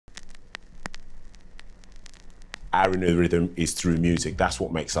Our inner rhythm is through music. That's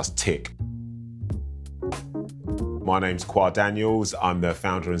what makes us tick. My name's Kwame Daniels. I'm the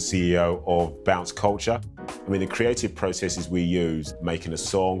founder and CEO of Bounce Culture. I mean, the creative processes we use, making a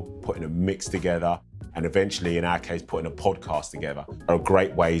song, putting a mix together, and eventually, in our case, putting a podcast together, are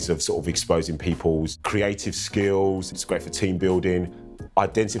great ways of sort of exposing people's creative skills. It's great for team building,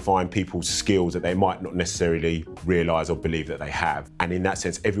 identifying people's skills that they might not necessarily realise or believe that they have. And in that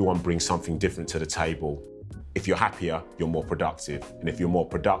sense, everyone brings something different to the table. If you're happier, you're more productive. And if you're more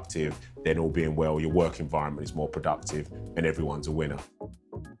productive, then all being well, your work environment is more productive and everyone's a winner.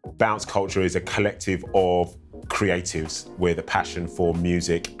 Bounce Culture is a collective of creatives with a passion for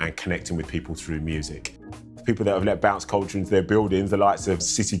music and connecting with people through music. People that have let Bounce Culture into their buildings, the likes of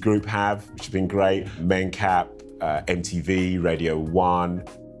City Group have, which has been great, Mencap, MTV, Radio 1.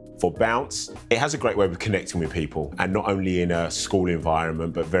 For Bounce, it has a great way of connecting with people, and not only in a school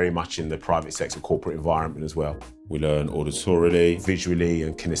environment, but very much in the private sector, corporate environment as well. We learn auditorily, visually,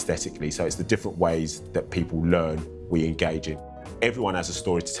 and kinesthetically. So it's the different ways that people learn we engage in. Everyone has a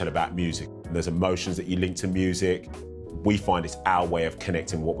story to tell about music. There's emotions that you link to music. We find it's our way of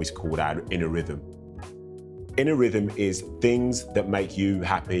connecting what we call our inner rhythm. Inner rhythm is things that make you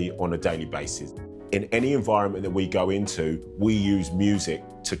happy on a daily basis. In any environment that we go into, we use music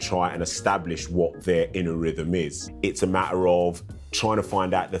to try and establish what their inner rhythm is. It's a matter of trying to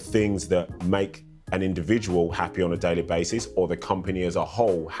find out the things that make an individual happy on a daily basis, or the company as a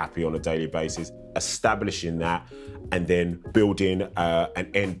whole happy on a daily basis, establishing that, and then building an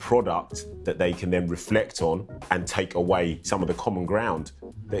end product that they can then reflect on and take away some of the common ground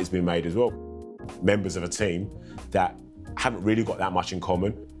that has been made as well. Members of a team that haven't really got that much in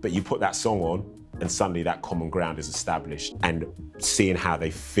common, but you put that song on, and suddenly that common ground is established, and seeing how they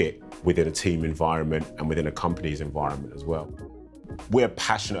fit within a team environment and within a company's environment as well. We're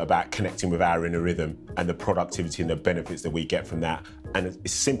passionate about connecting with our inner rhythm and the productivity and the benefits that we get from that. And it's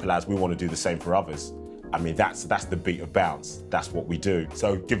as simple as we want to do the same for others. I mean, that's the beat of Bounce. That's what we do.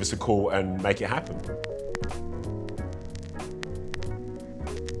 So give us a call and make it happen.